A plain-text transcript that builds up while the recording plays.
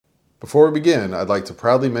Before we begin, I'd like to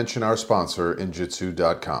proudly mention our sponsor,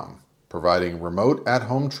 Injitsu.com, providing remote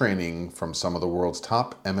at-home training from some of the world's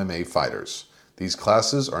top MMA fighters. These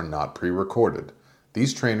classes are not pre-recorded.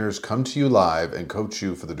 These trainers come to you live and coach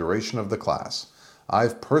you for the duration of the class.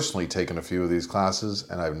 I've personally taken a few of these classes,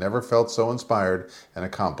 and I've never felt so inspired and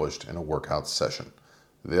accomplished in a workout session.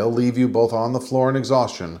 They'll leave you both on the floor in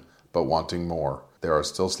exhaustion, but wanting more. There are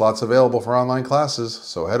still slots available for online classes,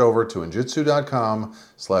 so head over to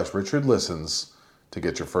injitsu.com/RichardListens to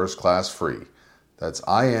get your first class free. That's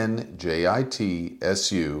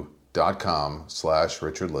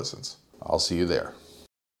INJITSU.com/RichardListens. I'll see you there.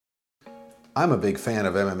 I'm a big fan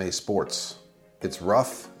of MMA sports. It's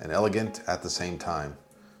rough and elegant at the same time.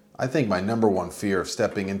 I think my number one fear of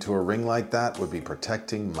stepping into a ring like that would be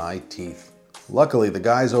protecting my teeth. Luckily, the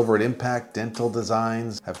guys over at Impact Dental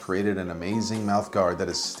Designs have created an amazing mouthguard that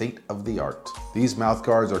is state-of-the-art. These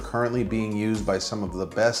mouthguards are currently being used by some of the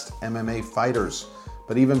best MMA fighters,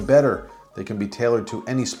 but even better, they can be tailored to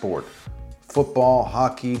any sport. Football,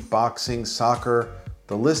 hockey, boxing, soccer,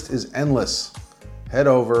 the list is endless. Head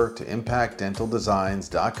over to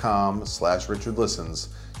impactdentaldesigns.com/RichardListens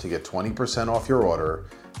to get 20% off your order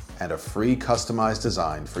and a free customized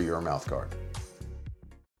design for your mouthguard.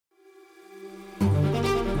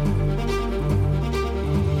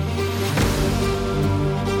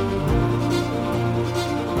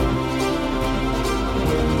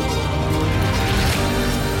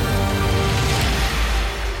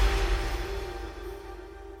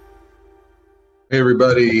 Hey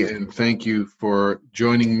everybody, and thank you for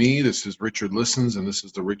joining me. This is Richard Listens, and this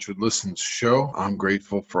is the Richard Listens Show. I'm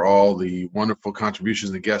grateful for all the wonderful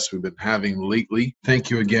contributions and guests we've been having lately. Thank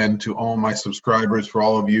you again to all my subscribers, for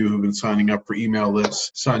all of you who've been signing up for email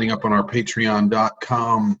lists, signing up on our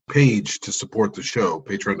Patreon.com page to support the show,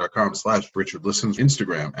 patreon.com/Richard Listens,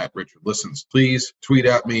 Instagram @Richard Listens. Please tweet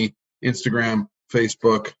at me, Instagram,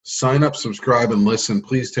 Facebook, sign up, subscribe, and listen.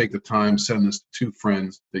 Please take the time, send this to 2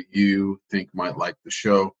 friends that you think might like the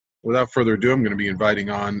show. Without further ado, I'm going to be inviting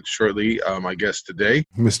on shortly my guest today,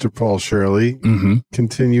 Mr. Paul Shirley.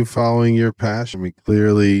 Continue following your passion. I mean,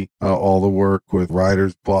 clearly all the work with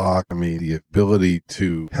Writer's Block, the ability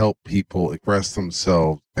to help people express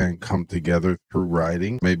themselves and come together through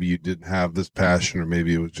writing. Maybe you didn't have this passion, or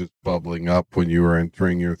maybe it was just bubbling up when you were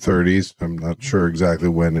entering your 30s. I'm not sure exactly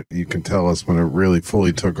when you can tell us when it really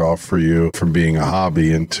fully took off for you from being a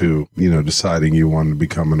hobby into, deciding you wanted to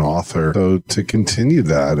become an author. So to continue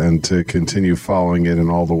that and to continue following it in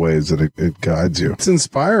all the ways that it guides you, it's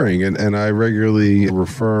inspiring. And I regularly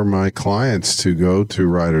refer my clients to go to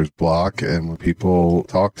Writer's Block. And when people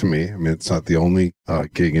talk to me, it's not the only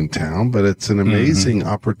gig in town, but it's an amazing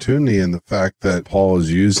opportunity, and the fact that Paul is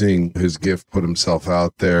using his gift, put himself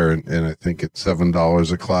out there, and I think it's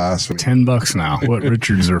 $7 a class. $10 now. What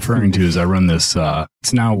Richard's referring to is I run this,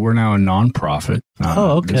 we're now a nonprofit.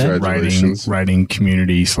 Writing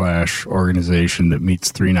community / organization that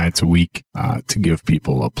meets 3 nights a week to give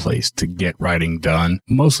people a place to get writing done,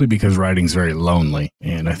 mostly because writing's very lonely,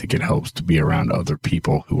 and I think it helps to be around other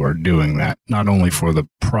people who are doing that, not only for the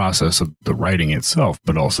process of the writing itself,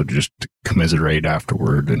 but also just to commiserate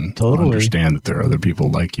afterward and understand that there are other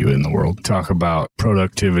people like you in the world. Talk about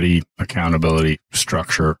productivity, accountability,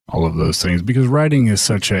 structure, all of those things, because writing is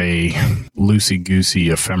such a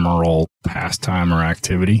loosey-goosey, ephemeral pastime or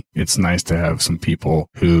activity. It's nice to have some people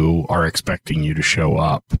who are expecting you to show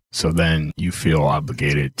up, so then you feel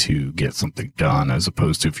obligated to get something done, as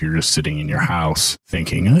opposed to if you're just sitting in your house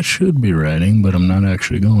thinking, I should be writing, but I'm not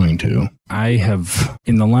actually going to. I have,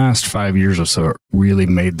 in the last 5 years or so, really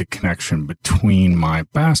made the connection between my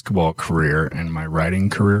basketball career and my writing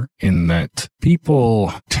career, in that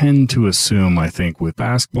people tend to assume, I think, with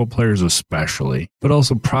basketball players especially, but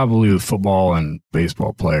also probably with football and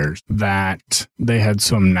baseball players, that they had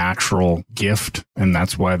some natural gift and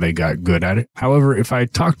that's why they got good at it. However, if I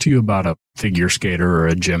talk to you about a figure skater or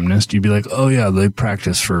a gymnast, you'd be like, oh yeah, they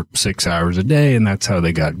practice for 6 hours a day and that's how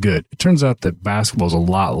they got good. It turns out that basketball is a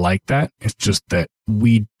lot like that. It's just that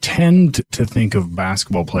we tend to think of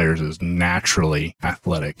basketball players as naturally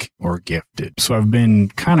athletic or gifted. So I've been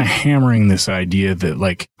kind of hammering this idea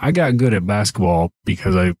that, I got good at basketball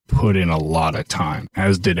because I put in a lot of time,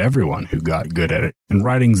 as did everyone who got good at it. And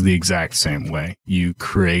writing's the exact same way. You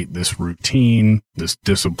create this routine, this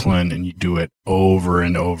discipline, and you do it over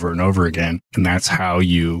and over and over again. And that's how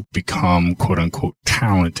you become, quote unquote,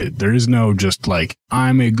 talented. There is no just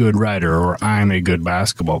I'm a good writer or I'm a good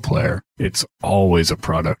basketball player. It's always a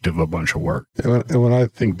product of a bunch of work. And when I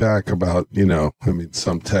think back about,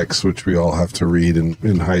 some texts which we all have to read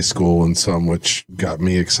in high school and some which got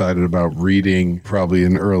me excited about reading probably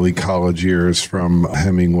in early college years, from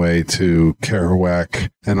Hemingway to Kerouac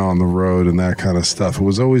and On the Road and that kind of stuff. It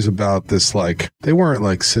was always about this, they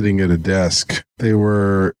weren't sitting at a desk. They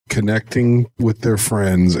were connecting with their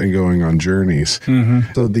friends and going on journeys.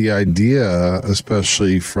 Mm-hmm. So the idea,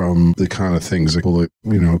 especially from the kind of things that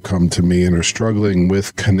come to me and are struggling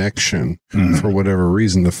with connection for whatever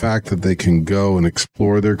reason, the fact that they can go and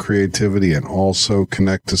explore their creativity and also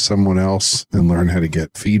connect to someone else and learn how to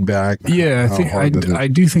get feedback. Yeah, I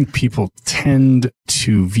do think people tend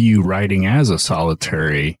to view writing as a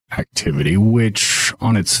solitary activity, which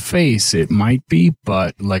on its face it might be,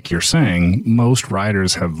 but like you're saying, most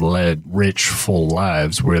writers have led rich, full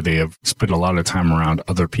lives where they have spent a lot of time around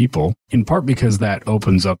other people, in part because that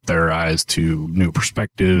opens up their eyes to new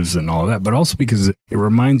perspectives and all of that, but also because it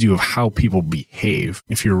reminds you of how people behave.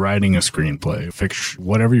 If you're writing a screenplay, fiction,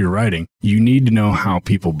 whatever you're writing, you need to know how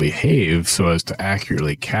people behave so as to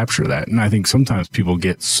accurately capture that. And I think sometimes people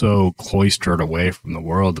get so cloistered away from the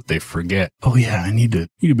world that they forget, oh yeah, I need to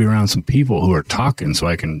be around some people who are talking so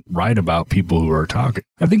I can write about people who are talking.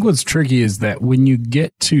 I think what's tricky is that when you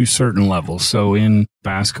get to certain levels, so in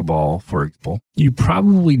basketball, for example, you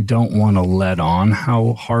probably don't want to let on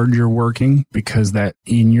how hard you're working, because that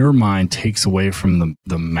in your mind takes away from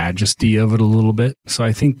the majesty of it a little bit. So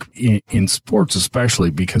I think in sports, especially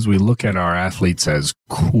because we look at our athletes as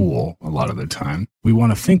cool a lot of the time, we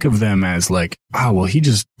want to think of them as he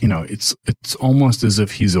just, it's almost as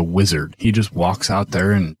if he's a wizard. He just walks out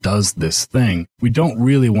there and does this thing. We don't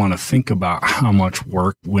really want to think about how much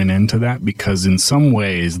work went into that, because in some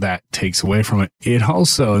ways that takes away from it. It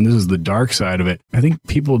also, and this is the dark side of it, I think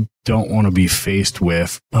people don't want to be faced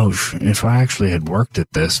with, if I actually had worked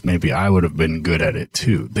at this, maybe I would have been good at it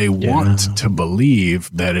too. They want to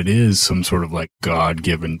believe that it is some sort of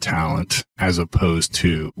God-given talent as opposed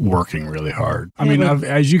to working really hard. I mean,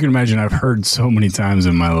 as you can imagine, I've heard so many times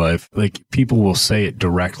in my life, people will say it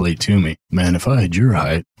directly to me. Man, if I had your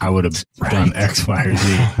height, I would have done X, Y, or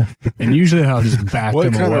Z. And usually I'll just back them away.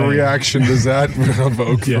 What kind of reaction does that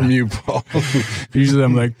evoke from you, Paul? Usually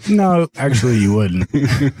I'm like, no, actually you wouldn't.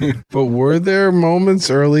 But were there moments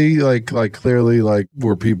early, clearly,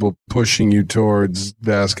 were people pushing you towards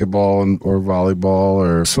basketball or volleyball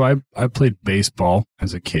or? So I played baseball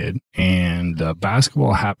as a kid, and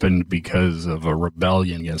basketball happened because of a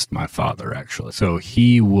rebellion against my father, actually. So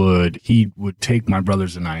he would take my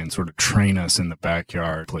brothers and I and sort of train us in the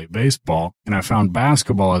backyard, play baseball. And I found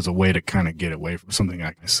basketball as a way to kind of get away from something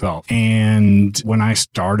like myself. And when I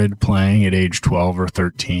started playing at age 12 or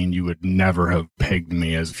 13, you would never have pegged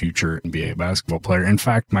me as a future NBA basketball player. In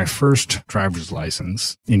fact, my first driver's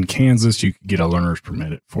license in Kansas, you could get a learner's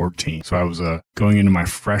permit at 14. So I was going into my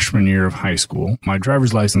freshman year of high school. My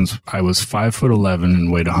driver's license, I was 5'11"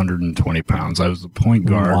 and weighed 120 pounds. I was the point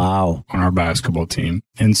guard on our basketball team.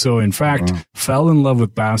 And so, in fact, fell in love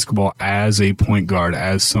with basketball as a point guard,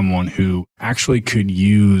 as someone who actually could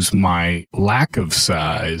use my lack of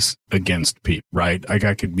size against people, right?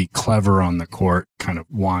 I could be clever on the court, kind of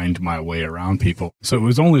wind my way around people. So it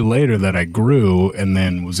was only later that I grew and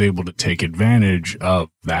then was able to take advantage of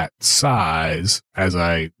that size as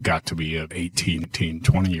I got to be 18,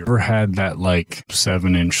 20 years. I never had that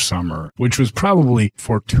 7-inch summer, which was probably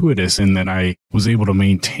fortuitous in that I was able to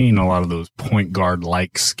maintain a lot of those point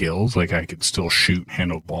guard-like skills. I could still shoot,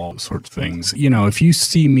 handle ball, sorts of things. If you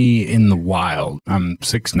see me in the wild, I'm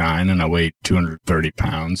 6'9" and I weigh 230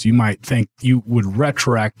 pounds. You might think you would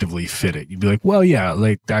retroactively fit it. You'd be like, well, yeah,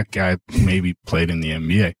 that guy maybe played in the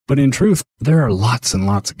NBA. But in truth, there are lots and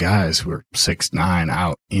lots of guys who are 6'9"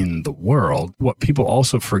 out in the world. What people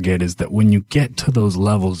also forget is that when you get to those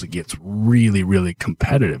levels, it gets really, really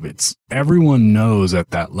competitive. Everyone knows at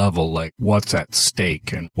that level, what's at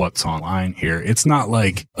stake and what's on line here. It's not we're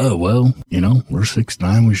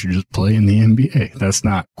 6'9", we should just play in the NBA. That's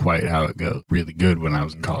not quite how it goes. Really good when I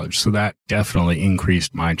was in college. So that definitely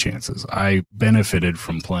increased my chances. I benefited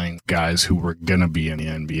from playing guys who were going to be in the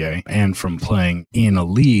NBA and from playing in a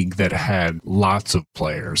league that had lots of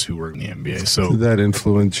players who were in the NBA. So did that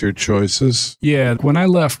influence your choices? Yeah. When I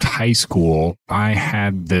left high school, I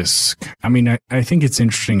had this, I think it's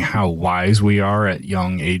interesting how wise we are at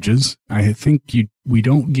young ages. I think you we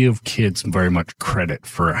don't give kids very much credit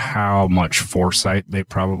for how much foresight they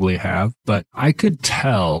probably have. But I could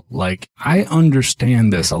tell, like, I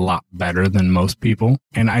understand this a lot better than most people.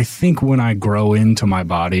 And I think when I grow into my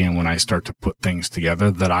body and when I start to put things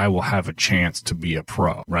together, that I will have a chance to be a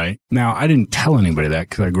pro, right? Now, I didn't tell anybody that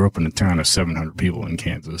because I grew up in a town of 700 people in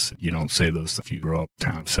Kansas. You don't say those if you grow up in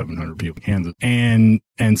a town of 700 people in Kansas.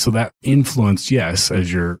 And so that influenced, yes,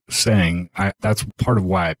 as you're saying, that's part of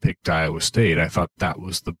why I picked Iowa State. I thought that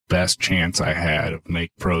was the best chance I had of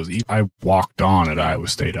making pros. I walked on at Iowa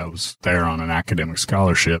State. I was there on an academic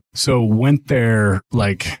scholarship. So went there,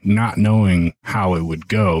 like, not knowing how it would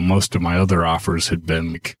go. Most of my other offers had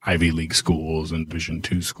been like Ivy League schools and Division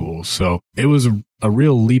II schools. So it was a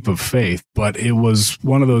real leap of faith, but it was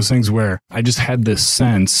one of those things where I just had this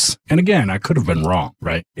sense, and again, I could have been wrong,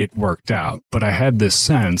 right? It worked out, but I had this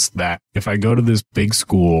sense that if I go to this big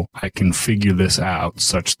school, I can figure this out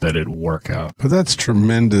such that it'll work out. But that's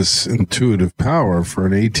tremendous intuitive power for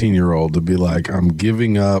an 18-year-old to be like, I'm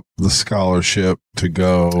giving up the scholarship to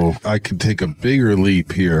go, I could take a bigger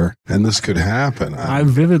leap here, and this could happen. I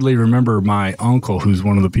vividly remember my uncle, who's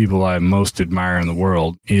one of the people I most admire in the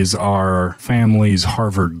world, is our family's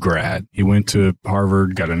Harvard grad. He went to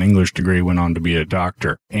Harvard, got an English degree, went on to be a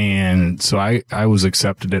doctor. And so I was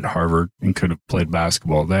accepted at Harvard and could have played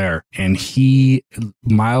basketball there. And he,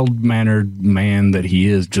 mild-mannered man that he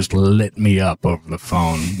is, just lit me up over the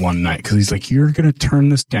phone one night because he's like, you're going to turn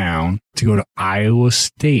this down to go to Iowa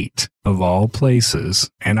State, of all places.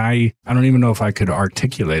 And I don't even know if I could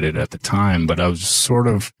articulate it at the time, but I was sort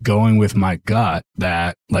of going with my gut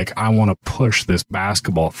that, like, I want to push this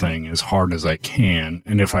basketball thing as hard as I can.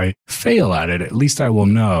 And if I fail at it, at least I will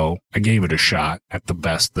know I gave it a shot at the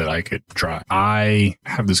best that I could try. I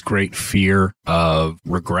have this great fear of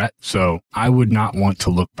regret. So I would not want to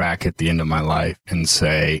look back at the end of my life and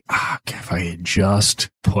say, if I had just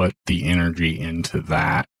put the energy into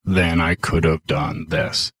that, then I could have done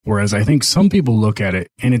this. Whereas I think some people look at it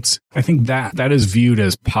and I think that is viewed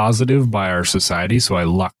as positive by our society. So I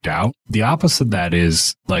lucked out. The opposite of that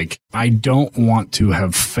is, like, I don't want to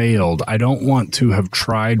have failed. I don't want to have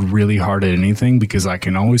tried really hard at anything because I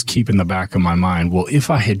can always keep in the back of my mind, well, if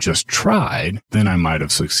I had just tried, then I might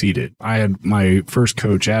have succeeded. I had my first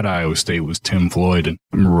coach at Iowa State was Tim Floyd. And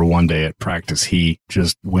I remember one day at practice, he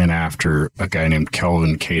just went after a guy named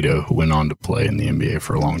Kelvin Cato, who went on to play in the NBA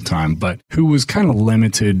for a long time, but who was kind of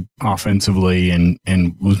limited offensively and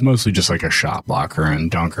was mostly just like a shot blocker and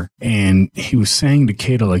dunker. And he was saying to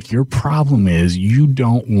Cato, like, your problem is you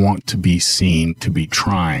don't want to be seen to be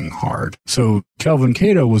trying hard. So Kelvin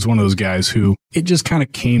Cato was one of those guys who it just kind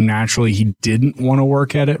of came naturally. He didn't want to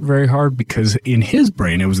work at it very hard because in his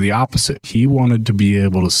brain, it was the opposite. He wanted to be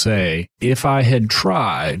able to say, if I had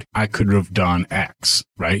tried, I could have done X,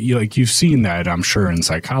 right? You've seen that, I'm sure, in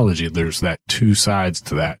psychology. There's that two sides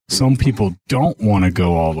to that. Some people don't want to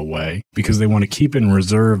go all the way because they want to keep in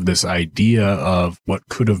reserve this idea of what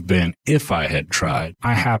could have been if I had tried.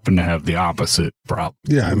 I happen to have the opposite problem.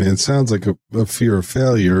 Yeah, I mean, it sounds like a fear of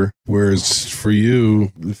failure, whereas for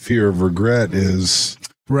you, the fear of regret is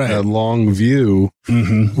right. A long view,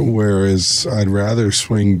 whereas I'd rather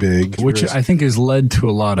swing big. Which I think has led to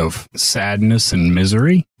a lot of sadness and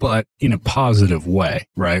misery, but in a positive way,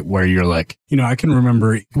 right? Where you're like, I can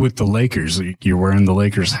remember with the Lakers, you're wearing the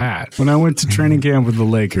Lakers hat. When I went to training camp with the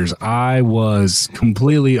Lakers, I was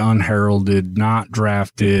completely unheralded, not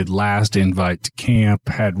drafted, last invite to camp,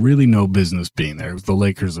 had really no business being there. It was the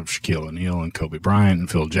Lakers of Shaquille O'Neal and Kobe Bryant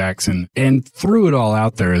and Phil Jackson, and threw it all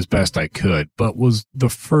out there as best I could, but was the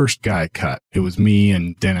first guy cut. It was me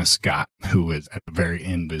and Dennis Scott, who was at the very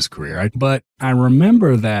end of his career. But I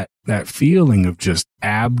remember that feeling of just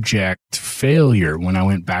abject failure when I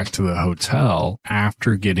went back to the hotel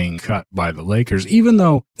after getting cut by the Lakers, even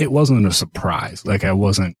though it wasn't a surprise. Like it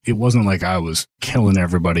wasn't like I was killing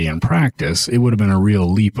everybody in practice. It would have been a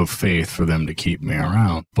real leap of faith for them to keep me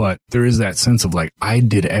around. But there is that sense of like, I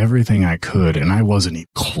did everything I could and I wasn't even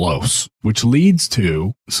close, which leads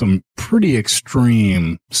to some pretty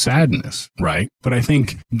extreme sadness, right? But I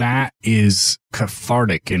think that is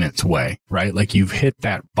cathartic in its way, right? Like you've hit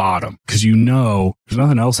that bottom because there's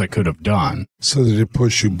nothing else I could have done. So did it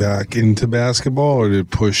push you back into basketball or did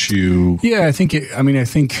it push you? Yeah, I think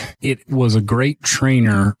it was a great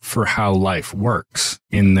trainer for how life works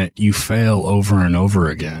in that you fail over and over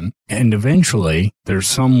again. And eventually there's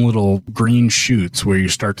some little green shoots where you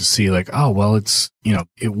start to see like, oh, well,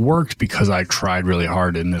 it worked because I tried really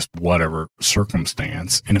hard in this whatever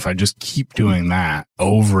circumstance. And if I just keep doing that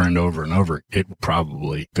over and over and over, it will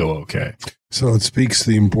probably go okay. So it speaks to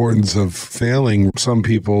the importance of failing. Some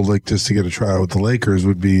people, like just to get a tryout with the Lakers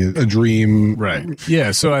would be a dream. Right.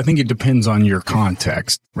 Yeah. So I think it depends on your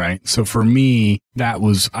context, right? So for me,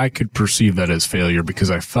 I could perceive that as failure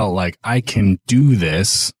because I felt like I can do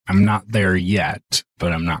this. I'm not there yet,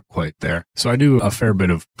 but I'm not quite there. So I do a fair bit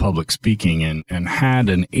of public speaking and had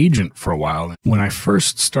an agent for a while. When I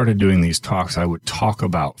first started doing these talks, I would talk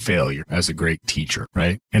about failure as a great teacher,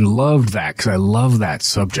 right? And loved that because I love that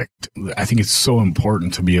subject. I think it's so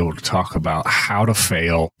important to be able to talk about how to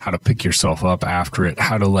fail, how to pick yourself up after it,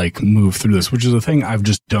 how to like move through this, which is a thing I've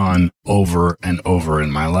just done over and over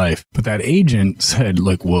in my life. But that agent said,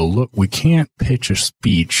 like, well, look, we can't pitch a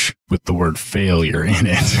speech with the word failure in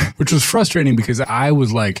it, which was frustrating because I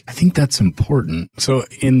was like, I think that's important. So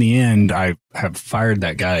in the end, I have fired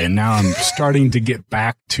that guy. And now I'm starting to get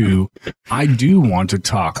back to, I do want to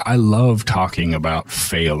talk. I love talking about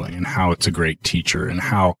failing and how it's a great teacher and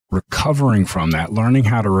how recovering from that, learning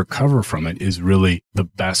how to recover from it is really the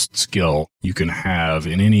best skill you can have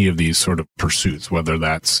in any of these sort of pursuits, whether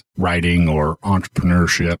that's writing or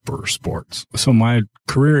entrepreneurship or sports. So my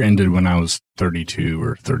career ended when I was 32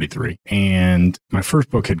 or 33. And my first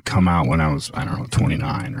book had come out when I was,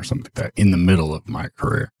 29 or something like that, in the middle of my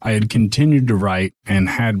career. I had continued to write and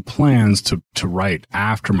had plans to write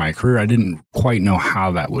after my career. I didn't quite know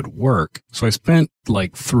how that would work. So I spent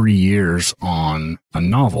like 3 years on a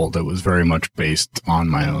novel that was very much based on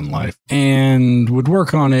my own life and would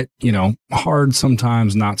work on it, hard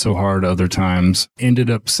sometimes, not so hard other times.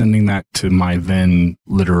 Ended up sending that to my then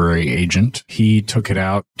literary agent. He took it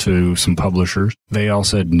out to some publishers. They all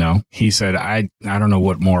said no. He said, I don't know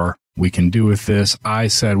what more we can do with this. I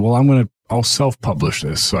said, well, I'll self-publish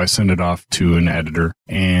this. So I sent it off to an editor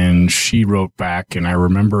and she wrote back. And I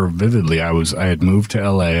remember vividly, I had moved to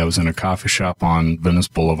LA. I was in a coffee shop on Venice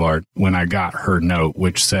Boulevard when I got her note,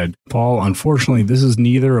 which said, Paul, unfortunately, this is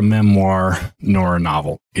neither a memoir nor a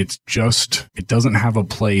novel. It doesn't have a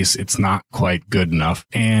place. It's not quite good enough.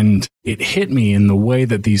 And it hit me in the way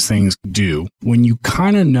that these things do. When you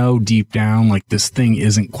kind of know deep down, like this thing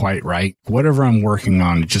isn't quite right. Whatever I'm working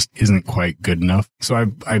on, it just isn't quite good enough. So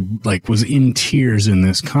I was in tears in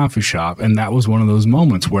this coffee shop. And that was one of those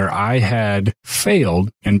moments where I had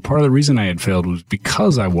failed. And part of the reason I had failed was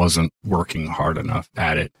because I wasn't working hard enough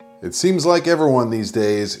at it. It seems like everyone these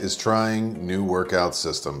days is trying new workout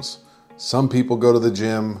systems. Some people go to the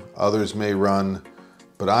gym, others may run,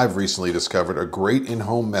 but I've recently discovered a great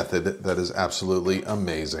in-home method that is absolutely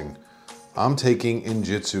amazing. I'm taking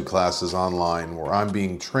Injitsu classes online where I'm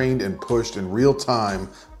being trained and pushed in real time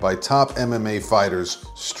by top MMA fighters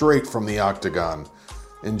straight from the octagon.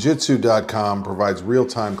 Injitsu.com provides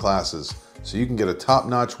real-time classes so you can get a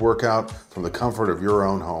top-notch workout from the comfort of your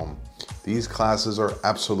own home. These classes are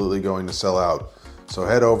absolutely going to sell out. So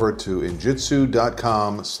head over to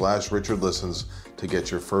injitsu.com/RichardListens to get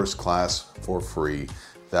your first class for free.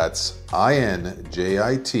 That's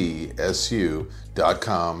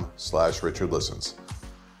injitsu.com/RichardListens.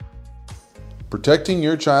 Protecting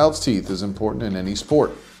your child's teeth is important in any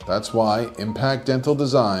sport. That's why Impact Dental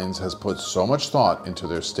Designs has put so much thought into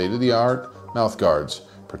their state-of-the-art mouth guards,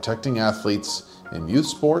 protecting athletes in youth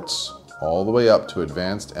sports all the way up to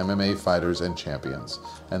advanced MMA fighters and champions.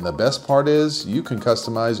 And the best part is you can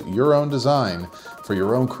customize your own design for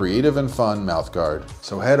your own creative and fun mouthguard.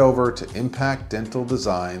 So head over to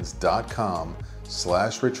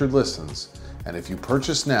impactdentaldesigns.com/RichardListens. And if you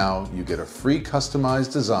purchase now, you get a free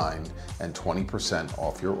customized design and 20%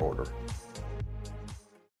 off your order.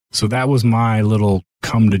 So that was my little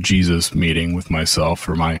come to Jesus meeting with myself,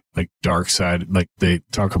 or my dark side, like they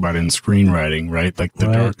talk about in screenwriting, right? Like the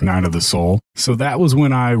dark night of the soul. So that was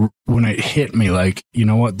when it hit me, like, you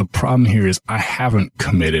know what? The problem here is I haven't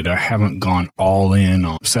committed. I haven't gone all in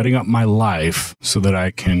on setting up my life so that I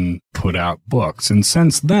can put out books. And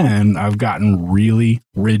since then, I've gotten really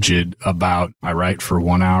rigid about, I write for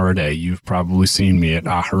 1 hour a day. You've probably seen me at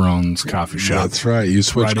Aharon's coffee shop. That's right. You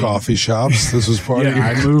switch coffee shops. This was part of your...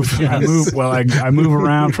 I move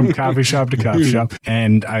around from coffee shop to coffee shop.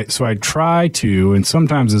 And I try to, and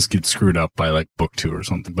sometimes this gets screwed up by like book 2 or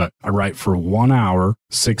something, but I write for 1 hour,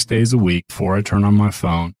 6 days a week before I turn on my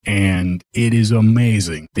phone. And it is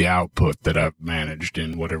amazing the output that I've managed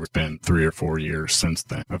in whatever it's been 3 or 4 years since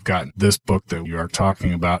then. I've gotten this book that you are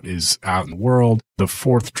talking about is out in the world. The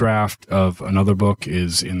 4th draft of another book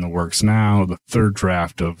is in the works now. The 3rd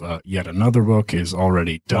draft of yet another book is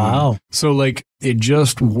already done. Wow. So it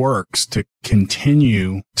just works to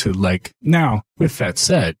continue to now, with that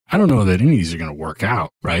said, I don't know that any of these are going to work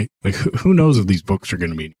out, right? Like, who knows if these books are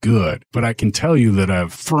going to be good, but I can tell you that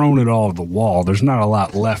I've thrown it all at the wall. There's not a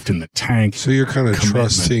lot left in the tank. So you're kind of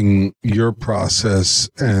trusting your process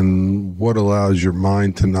and what allows your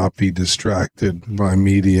mind to not be distracted by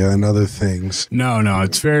media and other things. No,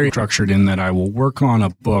 it's very structured in that I will work on a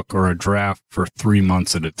book or a draft for 3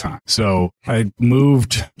 months at a time. So I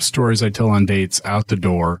moved Stories I Tell on Dates out the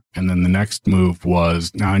door. And then the next move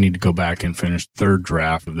was, now I need to go back and finish the third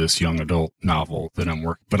draft of this young adult novel that I'm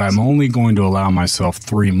working. But I'm only going to allow myself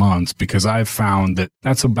 3 months because I've found that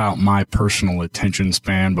that's about my personal attention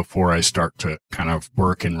span before I start to kind of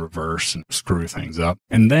work in reverse and screw things up.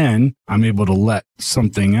 And then I'm able to let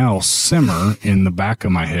something else simmer in the back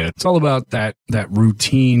of my head. It's all about that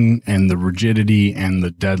routine and the rigidity and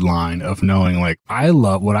the deadline of knowing, like,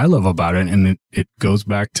 what I love about it. And it goes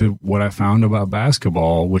back to what I found about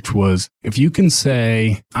basketball, which was, if you can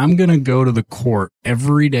say, I'm going to go to the court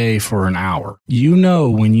every day for an hour,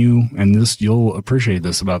 when you'll appreciate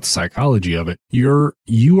this about the psychology of it,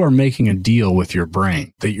 you are making a deal with your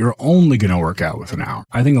brain that you're only going to work out with an hour.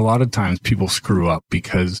 I think a lot of times people screw up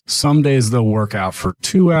because some days they'll work out for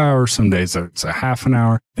 2 hours, some days it's a half an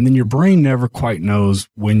hour, and then your brain never quite knows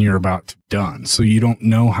when you're about to be done. So you don't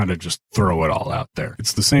know how to just throw it all out there.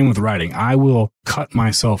 It's the same with writing. I will cut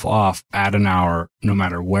myself off at an hour no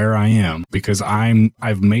matter where I am because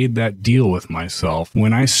I've made that deal with myself.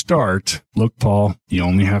 When I start, look, Paul, you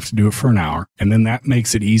only have to do it for an hour. And then that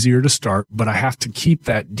makes it easier to start, but I have to keep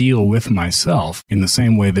that deal with myself in the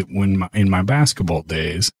same way that in my basketball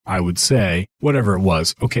days, I would say, whatever it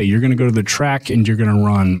was, okay, you're going to go to the track and you're going to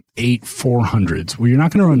run 8 400s. Well, you're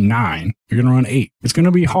not going to run 9. You're going to run 8. It's going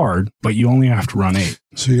to be hard, but you only have to run 8.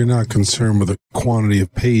 So you're not concerned with the quantity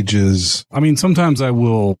of pages? I mean, sometimes I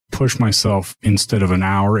will push myself. Instead of an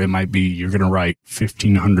hour, it might be you're going to write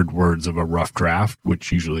 1,500 words of a rough draft,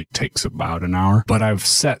 which usually takes about an hour. But I've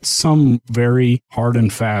set some very hard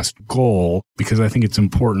and fast goal because I think it's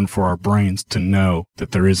important for our brains to know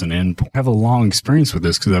that there is an end point. I have a long experience with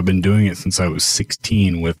this because I've been doing it since I was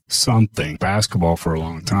 16 with something, basketball for a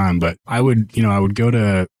long time. But I would go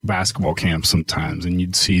to basketball camp sometimes and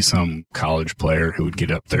you'd see some college player who would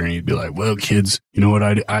get up there and he'd be like, well, kids, you know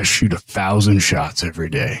what? I shoot 1,000 shots every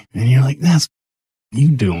day. And you're like, you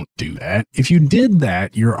don't do that. If you did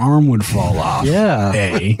that, your arm would fall off. Yeah.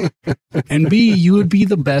 A. And B, you would be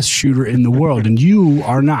the best shooter in the world. And you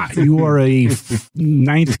are not. You are a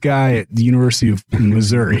ninth guy at the University of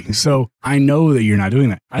Missouri. So I know that you're not doing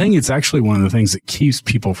that. I think it's actually one of the things that keeps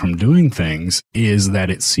people from doing things is that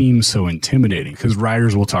it seems so intimidating because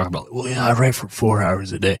writers will talk about, well, yeah, I write for 4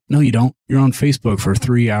 hours a day. No, you don't. You're on Facebook for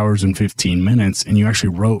 3 hours and 15 minutes and you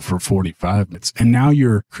actually wrote for 45 minutes. And now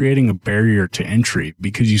you're creating a barrier to entry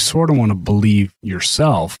because you sort of want to believe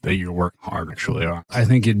yourself that you're working hard actually on. I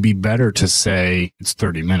think it'd be better to say it's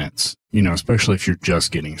 30 minutes. Especially if you're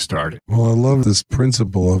just getting started. Well, I love this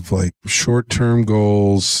principle of like short-term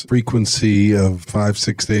goals, frequency of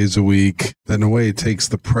 5-6 days a week. Then in a way, it takes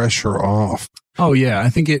the pressure off. Oh, yeah. I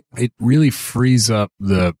think it really frees up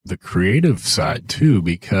the creative side, too,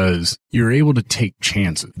 because you're able to take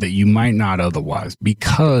chances that you might not otherwise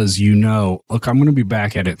because look, I'm going to be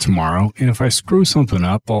back at it tomorrow. And if I screw something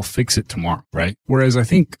up, I'll fix it tomorrow, right? Whereas I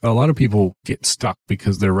think a lot of people get stuck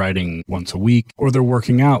because they're writing once a week or they're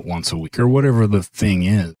working out once a week or whatever the thing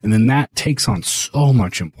is. And then that takes on so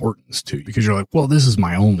much importance, too, because you're like, well, this is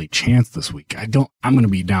my only chance this week. I'm going to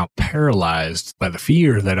be now paralyzed by the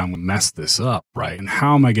fear that I'm going to mess this up. Right. And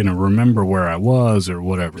how am I going to remember where I was or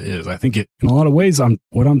whatever it is? I think in a lot of ways,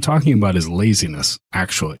 what I'm talking about is laziness,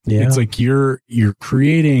 actually. Yeah. It's like you're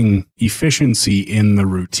creating efficiency in the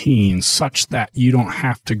routine such that you don't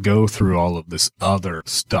have to go through all of this other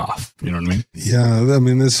stuff. You know what I mean? Yeah. I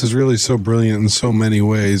mean, this is really so brilliant in so many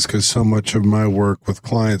ways because so much of my work with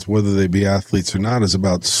clients, whether they be athletes or not, is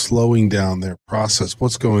about slowing down their process.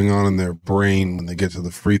 What's going on in their brain when they get to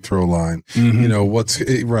the free throw line?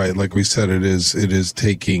 Mm-hmm. Right. Like we said, it is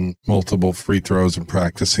taking multiple free throws and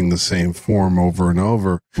practicing the same form over and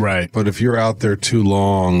over. Right. But if you're out there too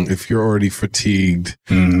long, if you're already fatigued,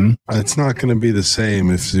 mm-hmm. It's not going to be the same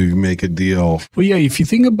if you make a deal. Well, yeah, if you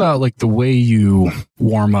think about like the way you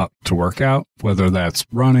warm up to work out, whether that's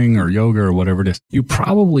running or yoga or whatever it is, you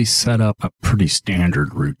probably set up a pretty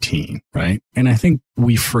standard routine, right? And I think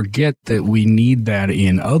we forget that we need that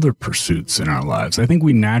in other pursuits in our lives. I think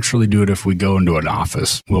we naturally do it if we go into an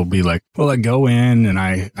office. We'll be like, well, I go in and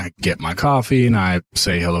I get my coffee and I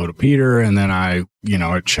say hello to Peter, and then I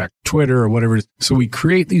check Twitter or whatever. So we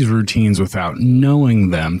create these routines without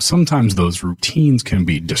knowing them. Sometimes those routines can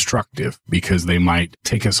be destructive because they might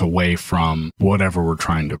take us away from whatever we're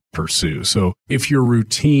trying to pursue. So if your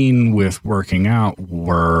routine with working out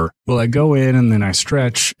were, well, I go in and then I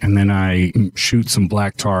stretch and then I shoot some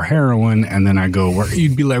black tar heroin and then I go work,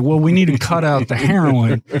 you'd be like, well, we need to cut out the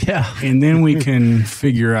heroin. Yeah. And then we can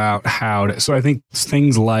figure out how to. So I think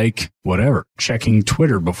things like whatever, checking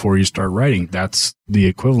Twitter before you start writing, that's the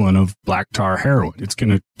equivalent of black tar heroin. It's going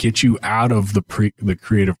to get you out of the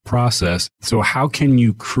creative process. So how can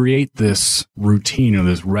you create this routine or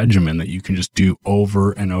this regimen that you can just do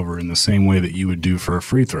over and over in the same way that you would do for a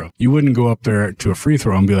free throw? You wouldn't go up there to a free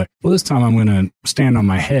throw and be like, well, this time I'm going to stand on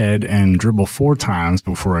my head and dribble 4 times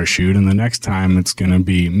before I shoot. And the next time it's going to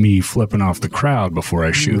be me flipping off the crowd before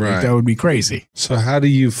I shoot. Right. Like, that would be crazy. So how do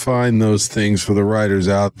you find those things for the writers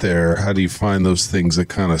out there? How do you find those things that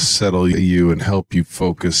kind of settle you and help you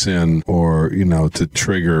focus in, or, to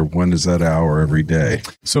trigger when is that hour every day?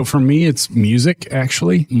 So for me, it's music,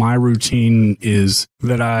 actually. My routine is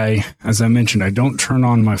that as I mentioned, I don't turn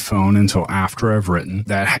on my phone until after I've written.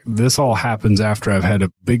 That this all happens after I've had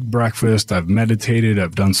a big breakfast, I've meditated,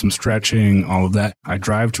 I've done some stretching, all of that. I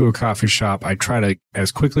drive to a coffee shop. I try to,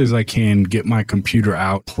 as quickly as I can, get my computer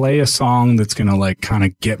out, play a song that's going to kind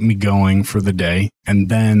of get me going for the day. And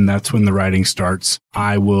then that's when the writing starts.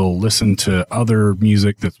 I will listen to other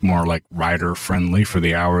music that's more like writer friendly for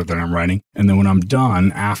the hour that I'm writing. And then when I'm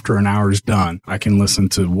done, after an hour is done, I can listen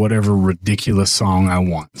to whatever ridiculous song I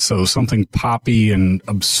want. So something poppy and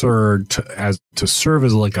absurd to serve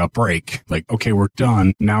as like a break. Like, okay, we're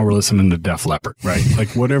done. Now we're listening to Def Leppard, right?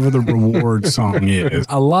 Like whatever the reward song is.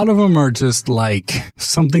 A lot of them are just like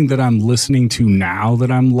something that I'm listening to now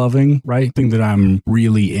that I'm loving, right? Thing that I'm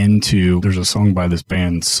really into. There's a song by this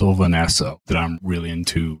band Sylvanesso that I'm really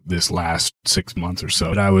into this last 6 months or so.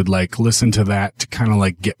 But I would listen to that to kind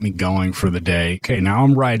of get me going for the day. Okay, now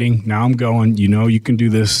I'm writing. Now I'm going. You can do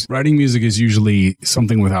this. Writing music is usually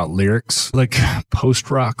something without lyrics, like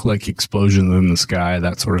post-rock, like Explosions in the Sky,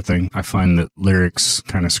 that sort of thing. I find that lyrics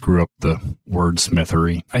kind of screw up the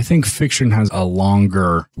wordsmithery. I think fiction has a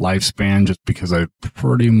longer lifespan just because I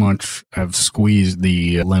pretty much have squeezed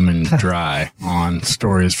the lemon dry on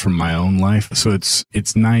stories from my own life. So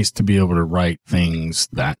it's nice to be able to write things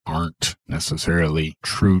that aren't necessarily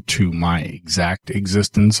true to my exact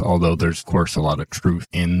existence, although there's, of course, a lot of truth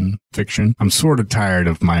in fiction. I'm sort of tired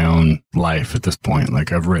of my own life at this point.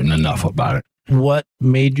 I've written enough about it. What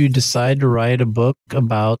made you decide to write a book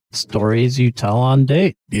about stories you tell on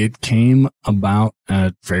dates? It came about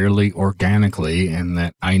fairly organically in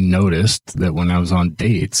that I noticed that when I was on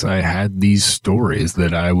dates, I had these stories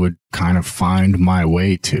that I would kind of find my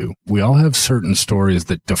way to. We all have certain stories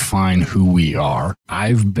that define who we are.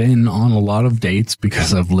 I've been on a lot of dates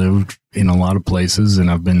because I've lived in a lot of places and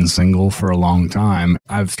I've been single for a long time.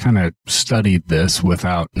 I've kind of studied this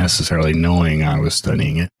without necessarily knowing I was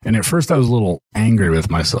studying it. And at first I was a little angry with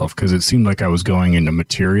myself because it seemed like I was going into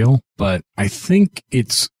material, but I think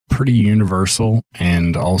it's pretty universal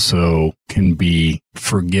and also can be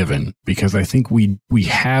forgiven because I think we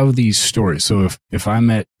have these stories. So if I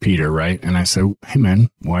met Peter, right, and I said, hey man,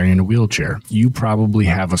 why are you in a wheelchair? You probably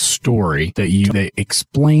have a story that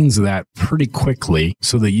explains that pretty quickly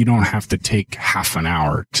so that you don't have to take half an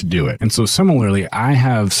hour to do it. And so similarly, I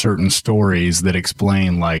have certain stories that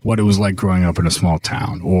explain what it was like growing up in a small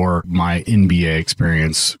town, or my NBA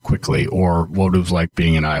experience quickly, or what it was like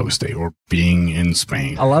being in Iowa State or being in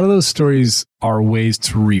Spain. A lot of those stories are ways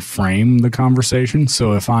to reframe the conversation.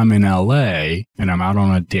 So if I'm in LA and I'm out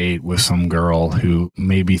on a date with some girl who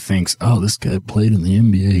maybe thinks, oh, this guy played in the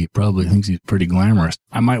NBA, he probably thinks he's pretty glamorous,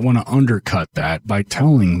 I might want to undercut that by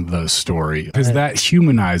telling the story because that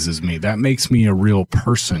humanizes me. That makes me a real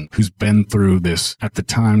person who's been through this, at the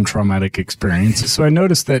time, traumatic experience. So I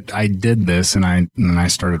noticed that I did this and I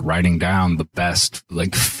started writing down the best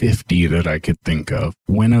 50 that I could think of,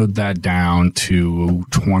 winnowed that down to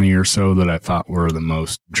 20 or so that I thought were the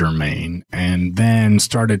most germane, and then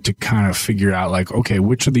started to kind of figure out okay,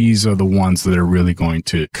 which of these are the ones that are really going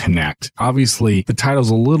to connect. Obviously, the title's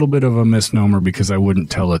a little bit of a misnomer because I wouldn't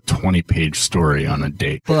tell a 20-page story on a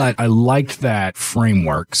date, but I liked that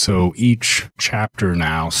framework. So each chapter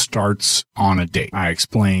now starts on a date. I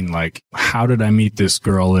explain how did I meet this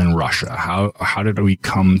girl in Russia? How did we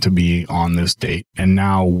come to be on this date? And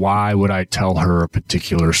now why would I tell her a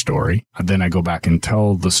particular story? Then I go back and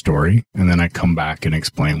tell the story, and then I come back and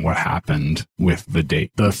explain what happened with the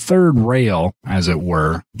date. The third rail, as it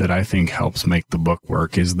were, that I think helps make the book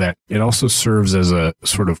work is that it also serves as a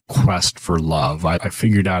sort of quest for love. I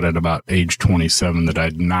figured out at about age 27 that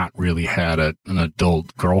I'd not really had an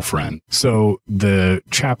adult girlfriend. So the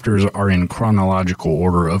chapters are in chronological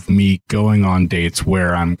order of me going on dates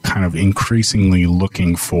where I'm kind of increasingly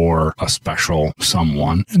looking for a special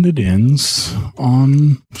someone. And it ends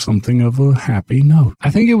on something of a happy note. I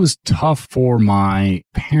think it was tough for my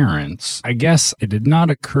parents. I guess it did not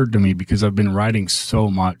occur to me because I've been writing so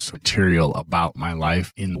much material about my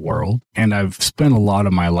life in the world. And I've spent a lot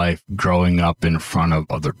of my life growing up in front of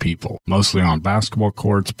other people, mostly on basketball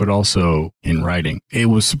courts, but also in writing. It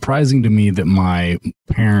was surprising to me that my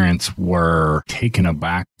parents were taken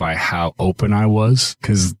aback by how open I was,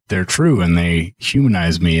 because they're true and they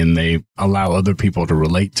humanize me and they allow other people to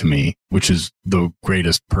relate to me, which is the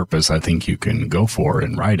greatest purpose I think you can go for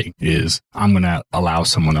in writing, is I'm going to allow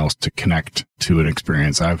someone else to connect to an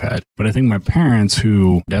experience I've had. But I think my parents,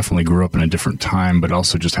 who definitely grew up in a different time, but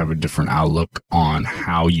also just have a different outlook on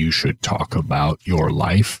how you should talk about your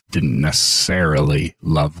life, didn't necessarily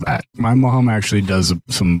love that. My mom actually does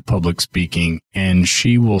some public speaking, and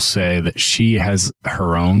she will say that she has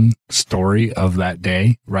her own story of that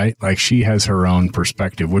day, right? Like she has her own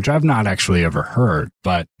perspective, which I've not actually ever heard,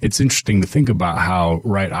 but it's interesting to think about how,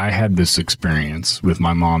 right, I had this experience with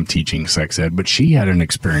my mom teaching sex ed, but she had an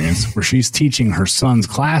experience where she's teaching her son's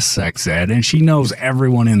class sex ed and she knows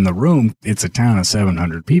everyone in the room. It's a town of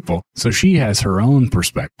 700 people. So she has her own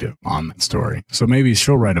perspective on that story. So maybe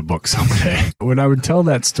she'll write a book someday. When I would tell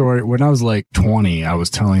that story, when I was like 20, I was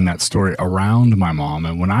telling that story around my mom.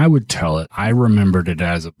 And when I would tell it, I remembered it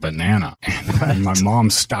as a banana. And my mom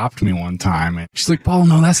stopped me one time and she's like, Paul,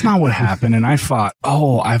 no, that's not what happened. And I thought,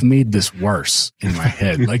 oh, I've made this worse in my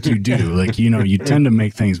head. Like you do. Like, you know, you tend to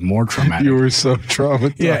make things more traumatic. You were so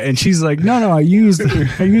traumatized. Yeah. And she's like, no, I used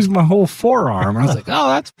my whole forearm. And I was like, oh,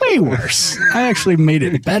 that's way worse. I actually made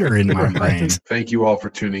it better in my brain. Thank you all for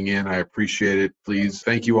tuning in. I appreciate it. Please.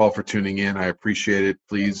 Thank you all for tuning in. I appreciate it.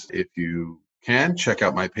 Please, if you can, check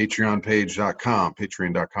out my Patreon page.com,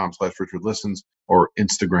 patreon.com/Richard Listens, or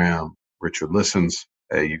Instagram, Richard Listens.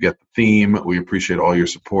 You get the theme. We appreciate all your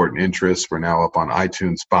support and interest. We're now up on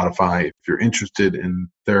iTunes, Spotify. If you're interested in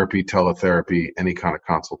therapy, teletherapy, any kind of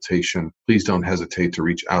consultation, please don't hesitate to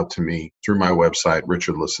reach out to me through my website,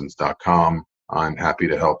 richardlistens.com. I'm happy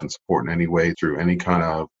to help and support in any way through any kind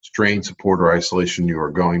of strain, support, or isolation you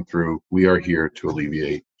are going through. We are here to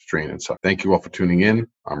alleviate strain and suffering. Thank you all for tuning in.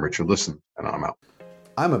 I'm Richard Listens, and I'm out.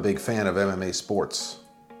 I'm a big fan of MMA sports.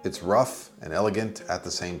 It's rough and elegant at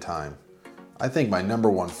the same time. I think my number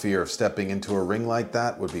one fear of stepping into a ring like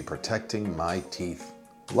that would be protecting my teeth.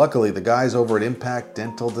 Luckily, the guys over at Impact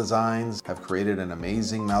Dental Designs have created an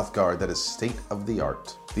amazing mouthguard that is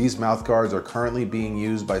state-of-the-art. These mouthguards are currently being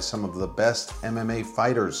used by some of the best MMA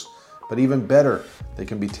fighters, but even better, they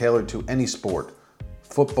can be tailored to any sport.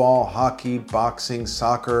 Football, hockey, boxing,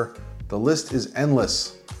 soccer, the list is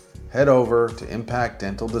endless. Head over to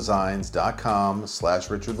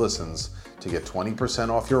impactdentaldesigns.com/RichardListens to get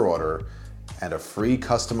 20% off your order and a free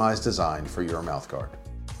customized design for your mouthguard.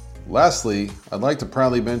 Lastly, I'd like to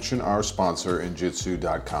proudly mention our sponsor,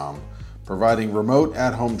 Injitsu.com, providing remote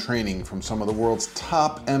at-home training from some of the world's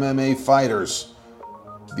top MMA fighters.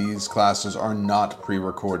 These classes are not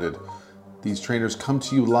pre-recorded. These trainers come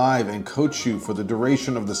to you live and coach you for the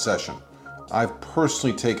duration of the session. I've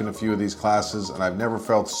personally taken a few of these classes and I've never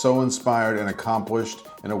felt so inspired and accomplished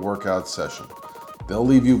in a workout session. They'll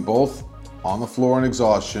leave you both on the floor in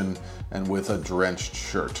exhaustion and with a drenched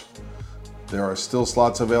shirt. There are still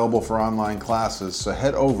slots available for online classes, so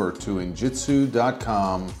head over to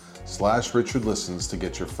injitsu.com/RichardListens to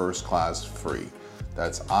get your first class free.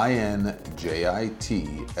 That's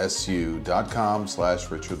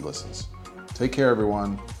INJITSU.com/RichardListens. Take care,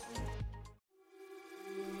 everyone.